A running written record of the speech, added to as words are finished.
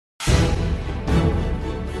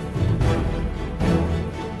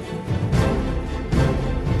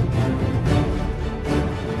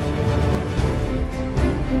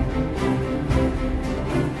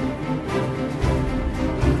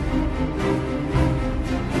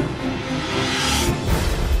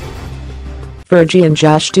Fergie and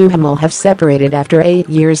Josh Duhamel have separated after 8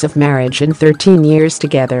 years of marriage and 13 years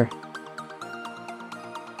together.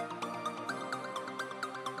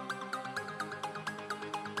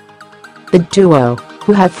 The duo,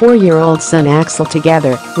 who have 4-year-old son Axel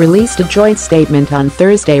together, released a joint statement on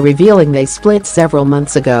Thursday revealing they split several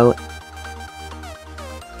months ago.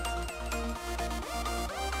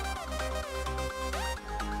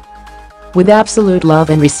 "With absolute love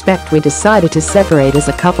and respect, we decided to separate as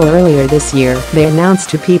a couple earlier this year," they announced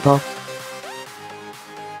to People.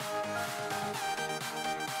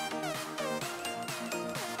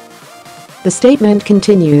 The statement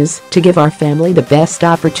continues, "To give our family the best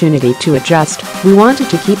opportunity to adjust, we wanted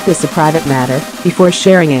to keep this a private matter before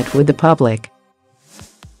sharing it with the public."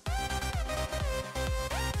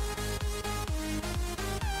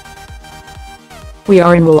 "We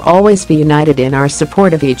are and will always be united in our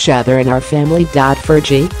support of each other and our family."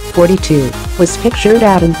 Fergie, 42, was pictured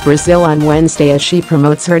out in Brazil on Wednesday as she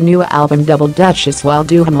promotes her new album Double Duchess, while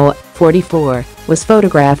Duhamel, 44, was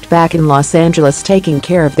photographed back in Los Angeles taking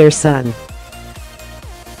care of their son.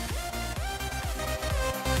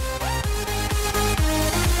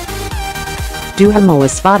 Duhamel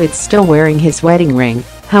was spotted still wearing his wedding ring,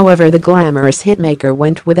 however the glamorous hitmaker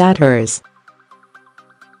went without hers.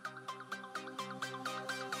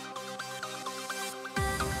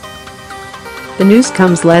 The news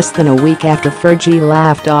comes less than a week after Fergie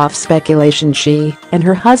laughed off speculation she and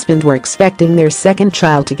her husband were expecting their second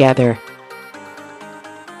child together.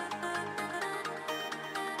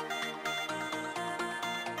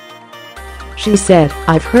 She said,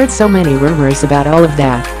 "I've heard so many rumors about all of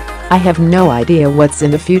that. I have no idea what's in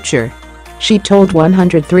the future," she told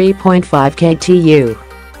 103.5 KTU.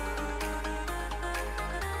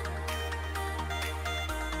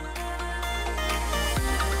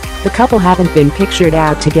 The couple haven't been pictured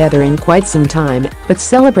out together in quite some time, but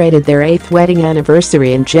celebrated their 8th wedding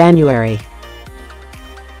anniversary in January.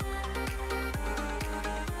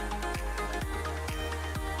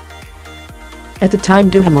 At the time,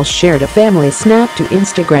 Duhamel shared a family snap to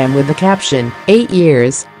Instagram with the caption, "8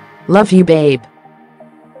 years. Love you, babe."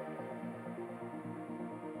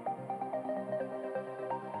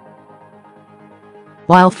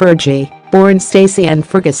 While Fergie, born Stacey Ann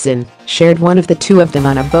Ferguson, shared one of the two of them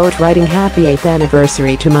on a boat writing "Happy 8th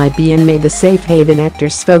anniversary to my being made." The Safe Haven actor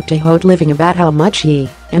spoke to Hot Living about how much he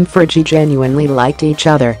and Fergie genuinely liked each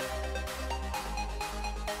other.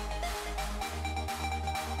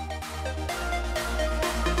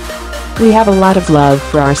 "We have a lot of love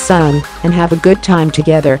for our son and have a good time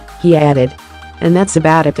together," he added. "And that's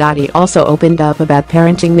about it." He also opened up about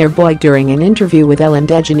parenting their boy during an interview with Ellen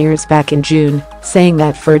DeGeneres back in June, saying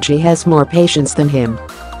that Fergie has more patience than him.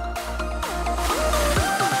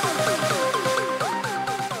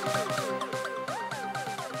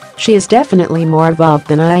 "She is definitely more evolved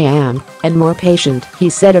than I am, and more patient," he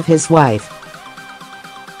said of his wife.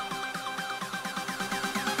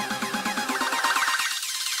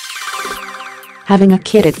 "Having a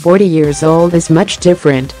kid at 40 years old is much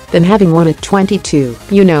different than having one at 22,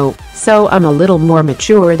 you know, so I'm a little more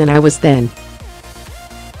mature than I was then."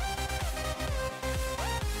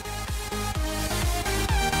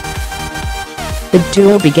 The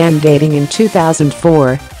duo began dating in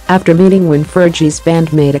 2004, after meeting when Fergie's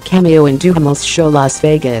band made a cameo in Duhamel's show Las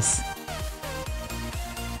Vegas.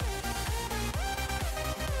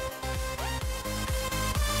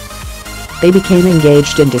 They became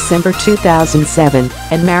engaged in December 2007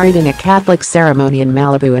 and married in a Catholic ceremony in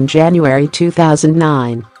Malibu in January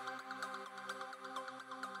 2009.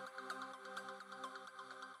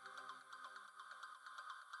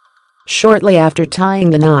 Shortly after tying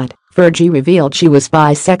the knot, Fergie revealed she was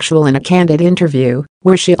bisexual in a candid interview,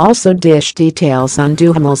 where she also dished details on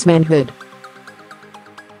Duhamel's manhood.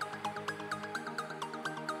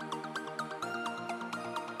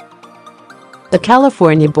 The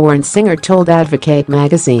California-born singer told Advocate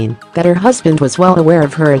magazine that her husband was well aware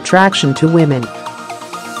of her attraction to women.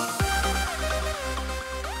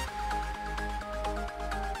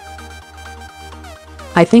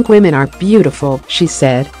 "I think women are beautiful," she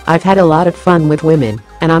said. "I've had a lot of fun with women,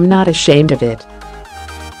 and I'm not ashamed of it.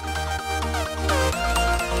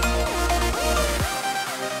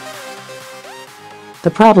 The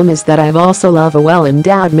problem is that I also love a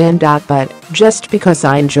well-endowed man. But just because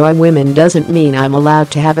I enjoy women doesn't mean I'm allowed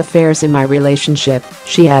to have affairs in my relationship,"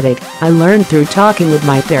 she added. "I learned through talking with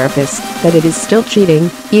my therapist that it is still cheating,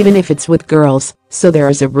 even if it's with girls, so there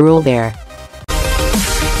is a rule there."